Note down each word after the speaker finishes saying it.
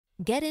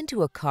Get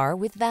into a car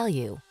with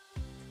value.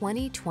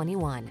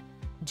 2021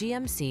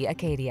 GMC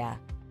Acadia.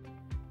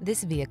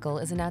 This vehicle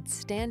is an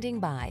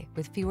outstanding buy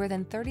with fewer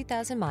than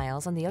 30,000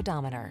 miles on the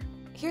odometer.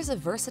 Here's a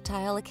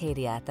versatile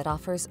Acadia that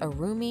offers a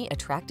roomy,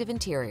 attractive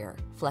interior,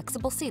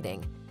 flexible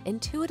seating,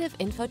 intuitive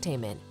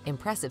infotainment,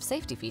 impressive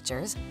safety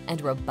features,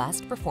 and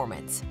robust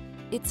performance.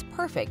 It's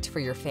perfect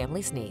for your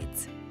family's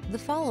needs. The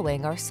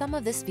following are some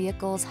of this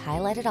vehicle's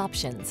highlighted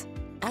options: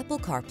 Apple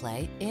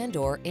CarPlay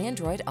and/or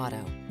Android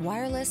Auto,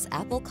 wireless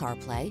Apple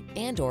CarPlay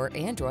and/or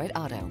Android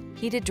Auto,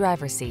 heated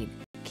driver's seat,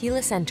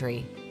 keyless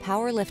entry,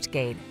 power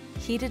liftgate,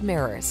 heated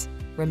mirrors,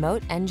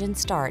 remote engine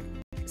start,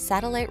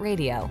 satellite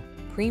radio,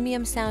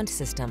 premium sound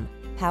system,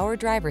 power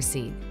driver's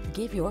seat.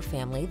 Give your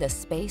family the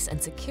space and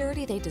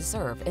security they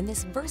deserve in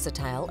this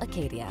versatile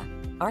Acadia.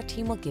 Our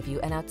team will give you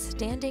an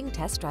outstanding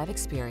test drive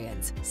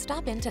experience.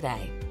 Stop in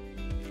today.